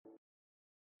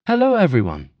Hello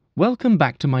everyone, welcome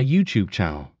back to my YouTube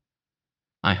channel.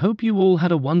 I hope you all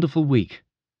had a wonderful week.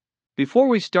 Before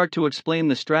we start to explain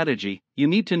the strategy, you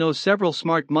need to know several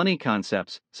smart money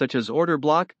concepts, such as order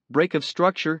block, break of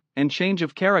structure, and change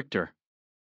of character.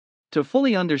 To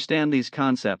fully understand these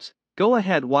concepts, go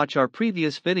ahead watch our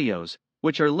previous videos,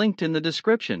 which are linked in the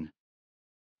description.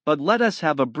 But let us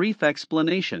have a brief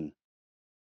explanation.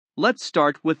 Let's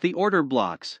start with the order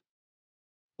blocks.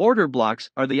 Order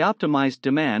blocks are the optimized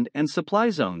demand and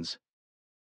supply zones.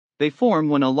 They form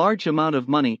when a large amount of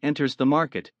money enters the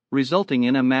market, resulting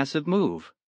in a massive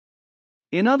move.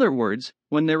 In other words,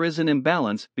 when there is an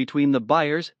imbalance between the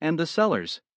buyers and the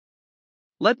sellers.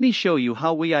 Let me show you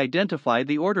how we identify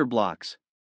the order blocks.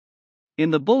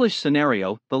 In the bullish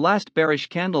scenario, the last bearish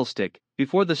candlestick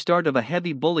before the start of a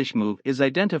heavy bullish move is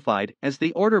identified as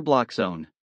the order block zone.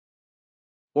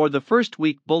 Or the first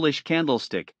weak bullish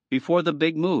candlestick before the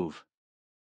big move.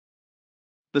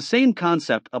 The same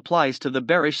concept applies to the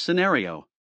bearish scenario.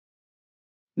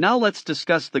 Now let's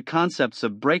discuss the concepts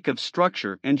of break of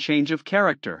structure and change of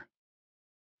character.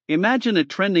 Imagine a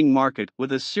trending market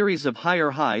with a series of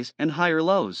higher highs and higher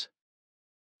lows.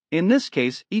 In this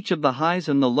case, each of the highs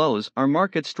and the lows are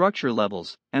market structure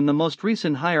levels, and the most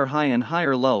recent higher high and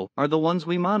higher low are the ones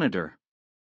we monitor.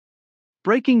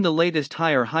 Breaking the latest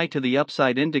higher high to the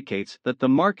upside indicates that the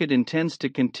market intends to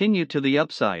continue to the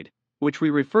upside, which we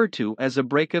refer to as a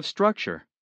break of structure.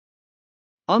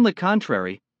 On the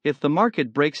contrary, if the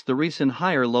market breaks the recent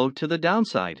higher low to the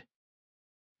downside,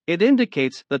 it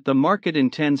indicates that the market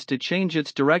intends to change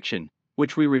its direction,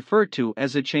 which we refer to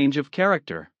as a change of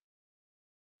character.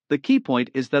 The key point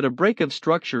is that a break of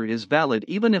structure is valid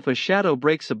even if a shadow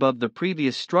breaks above the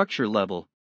previous structure level.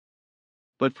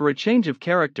 But for a change of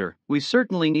character, we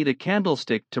certainly need a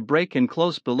candlestick to break and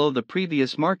close below the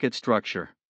previous market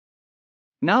structure.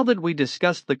 Now that we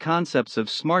discussed the concepts of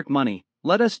smart money,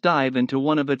 let us dive into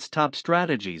one of its top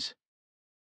strategies.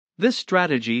 This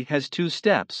strategy has two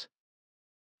steps.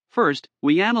 First,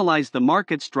 we analyze the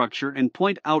market structure and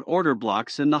point out order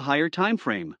blocks in the higher time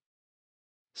frame.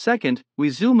 Second, we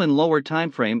zoom in lower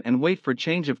time frame and wait for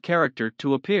change of character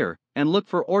to appear, and look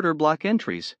for order block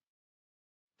entries.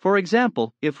 For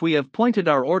example, if we have pointed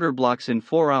our order blocks in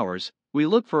 4 hours, we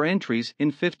look for entries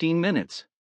in 15 minutes.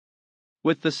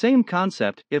 With the same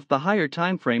concept, if the higher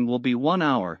time frame will be 1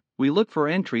 hour, we look for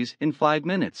entries in 5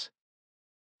 minutes.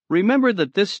 Remember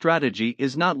that this strategy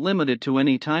is not limited to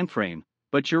any time frame,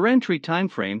 but your entry time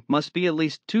frame must be at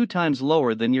least 2 times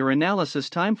lower than your analysis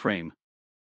time frame.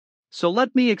 So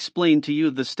let me explain to you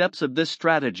the steps of this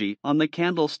strategy on the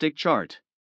candlestick chart.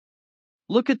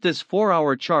 Look at this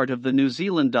 4-hour chart of the New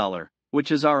Zealand dollar,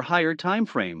 which is our higher time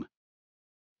frame.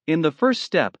 In the first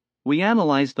step, we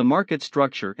analyze the market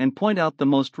structure and point out the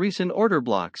most recent order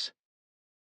blocks.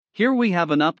 Here we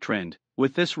have an uptrend,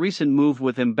 with this recent move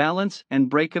with imbalance and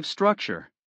break of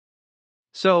structure.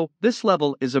 So, this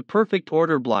level is a perfect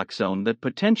order block zone that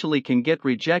potentially can get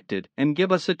rejected and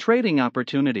give us a trading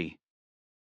opportunity.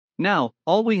 Now,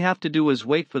 all we have to do is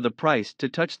wait for the price to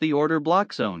touch the order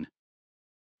block zone.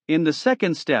 In the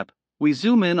second step, we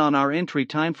zoom in on our entry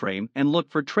time frame and look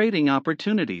for trading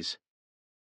opportunities.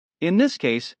 In this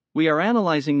case, we are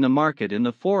analyzing the market in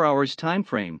the 4 hours time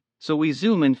frame, so we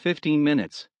zoom in 15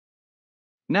 minutes.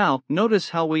 Now, notice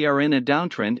how we are in a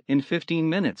downtrend in 15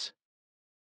 minutes.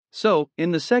 So,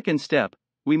 in the second step,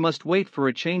 we must wait for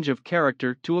a change of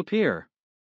character to appear.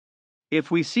 If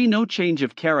we see no change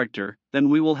of character, then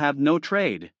we will have no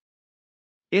trade.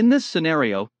 In this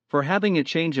scenario, for having a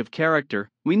change of character,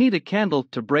 we need a candle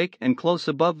to break and close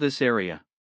above this area.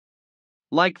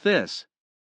 Like this.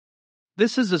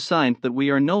 This is a sign that we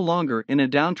are no longer in a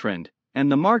downtrend, and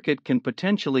the market can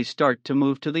potentially start to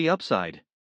move to the upside.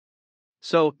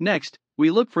 So, next,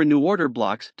 we look for new order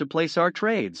blocks to place our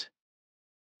trades.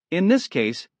 In this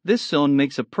case, this zone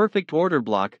makes a perfect order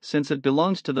block since it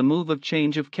belongs to the move of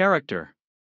change of character.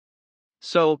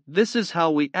 So, this is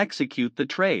how we execute the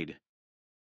trade.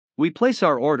 We place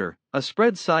our order, a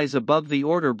spread size above the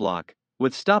order block,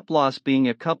 with stop loss being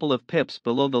a couple of pips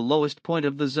below the lowest point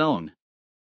of the zone.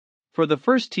 For the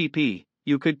first TP,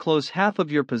 you could close half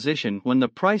of your position when the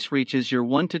price reaches your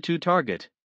 1 to 2 target.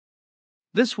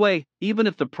 This way, even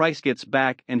if the price gets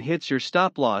back and hits your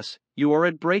stop loss, you are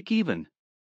at break even.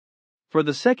 For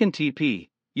the second TP,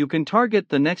 you can target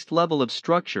the next level of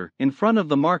structure in front of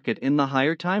the market in the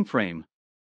higher time frame.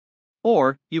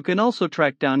 Or, you can also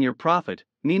track down your profit,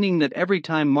 meaning that every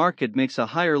time market makes a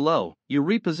higher low, you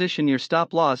reposition your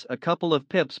stop loss a couple of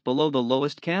pips below the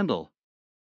lowest candle.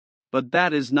 But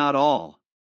that is not all.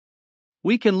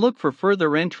 We can look for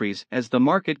further entries as the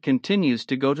market continues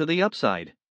to go to the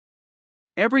upside.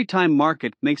 Every time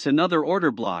market makes another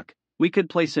order block, we could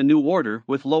place a new order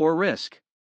with lower risk.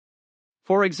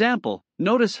 For example,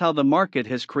 notice how the market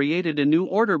has created a new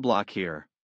order block here.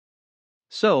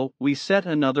 So, we set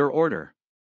another order.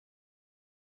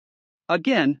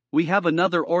 Again, we have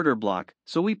another order block,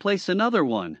 so we place another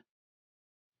one.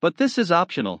 But this is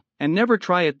optional, and never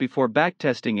try it before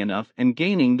backtesting enough and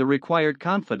gaining the required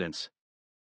confidence.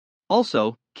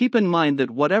 Also, keep in mind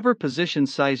that whatever position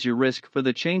size you risk for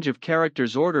the change of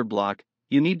characters order block,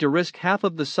 you need to risk half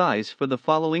of the size for the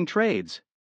following trades.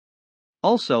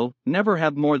 Also, never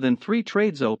have more than 3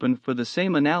 trades open for the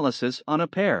same analysis on a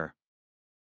pair.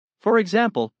 For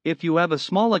example, if you have a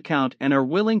small account and are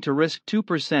willing to risk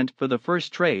 2% for the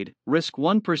first trade, risk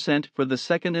 1% for the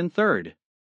second and third.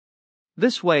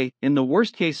 This way, in the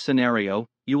worst-case scenario,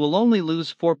 you will only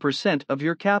lose 4% of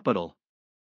your capital.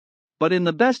 But in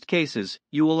the best cases,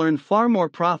 you will earn far more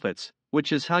profits,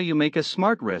 which is how you make a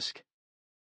smart risk.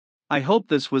 I hope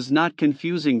this was not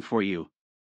confusing for you.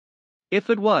 If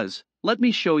it was, let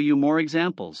me show you more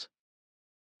examples.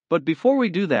 But before we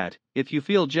do that, if you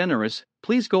feel generous,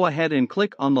 please go ahead and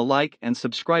click on the like and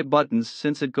subscribe buttons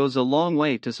since it goes a long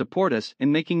way to support us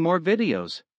in making more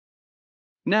videos.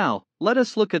 Now, let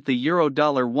us look at the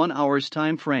Euro-Dollar 1 hour's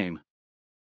time frame.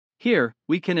 Here,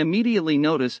 we can immediately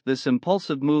notice this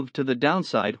impulsive move to the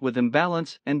downside with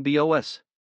imbalance and BOS.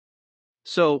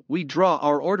 So, we draw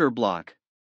our order block.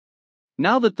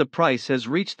 Now that the price has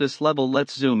reached this level,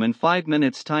 let's zoom in 5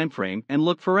 minutes time frame and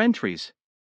look for entries.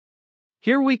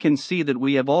 Here we can see that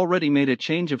we have already made a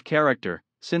change of character,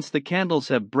 since the candles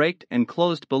have braked and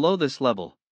closed below this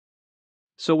level.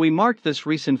 So we mark this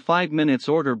recent 5 minutes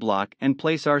order block and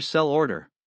place our sell order.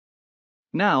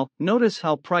 Now, notice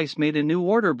how price made a new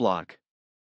order block.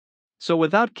 So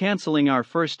without canceling our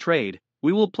first trade,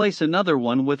 we will place another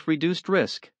one with reduced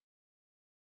risk.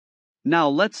 Now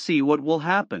let's see what will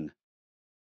happen.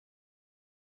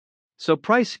 So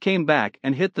price came back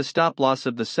and hit the stop loss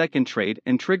of the second trade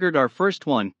and triggered our first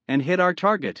one and hit our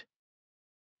target.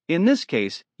 In this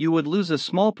case, you would lose a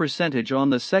small percentage on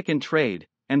the second trade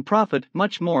and profit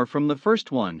much more from the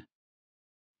first one.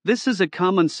 This is a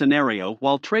common scenario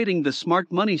while trading the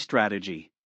smart money strategy.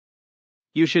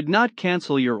 You should not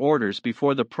cancel your orders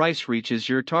before the price reaches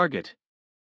your target.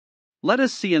 Let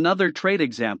us see another trade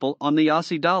example on the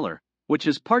Aussie dollar, which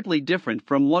is partly different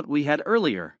from what we had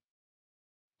earlier.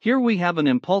 Here we have an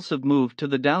impulsive move to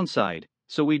the downside,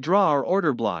 so we draw our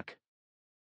order block.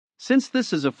 Since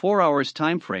this is a 4 hours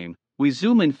time frame, we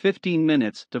zoom in 15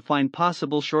 minutes to find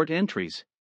possible short entries.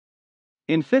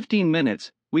 In 15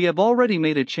 minutes, we have already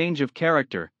made a change of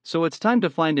character, so it's time to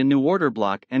find a new order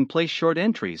block and place short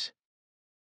entries.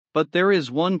 But there is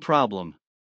one problem.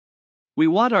 We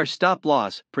want our stop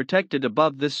loss protected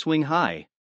above this swing high.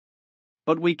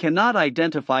 But we cannot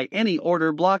identify any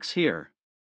order blocks here.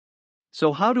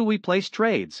 So how do we place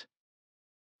trades?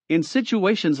 In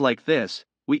situations like this,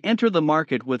 we enter the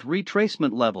market with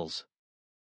retracement levels.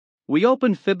 We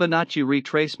open Fibonacci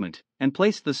retracement and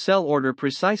place the sell order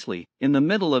precisely in the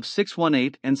middle of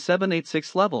 618 and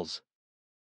 786 levels.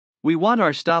 We want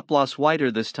our stop loss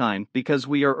wider this time because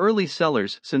we are early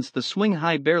sellers since the swing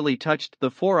high barely touched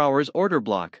the 4 hours order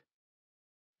block.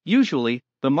 Usually,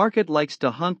 the market likes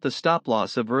to hunt the stop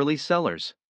loss of early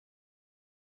sellers.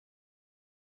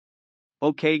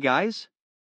 Okay guys?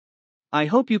 I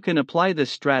hope you can apply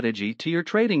this strategy to your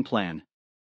trading plan.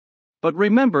 But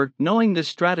remember, knowing this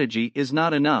strategy is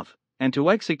not enough, and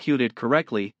to execute it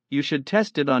correctly, you should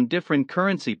test it on different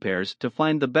currency pairs to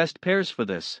find the best pairs for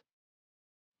this.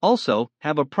 Also,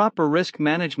 have a proper risk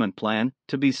management plan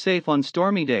to be safe on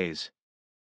stormy days.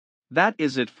 That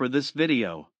is it for this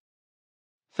video.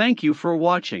 Thank you for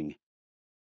watching.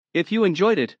 If you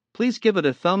enjoyed it, please give it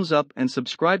a thumbs up and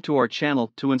subscribe to our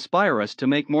channel to inspire us to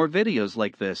make more videos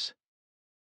like this.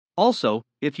 Also,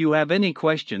 if you have any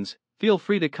questions, feel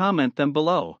free to comment them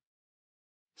below.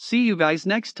 See you guys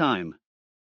next time.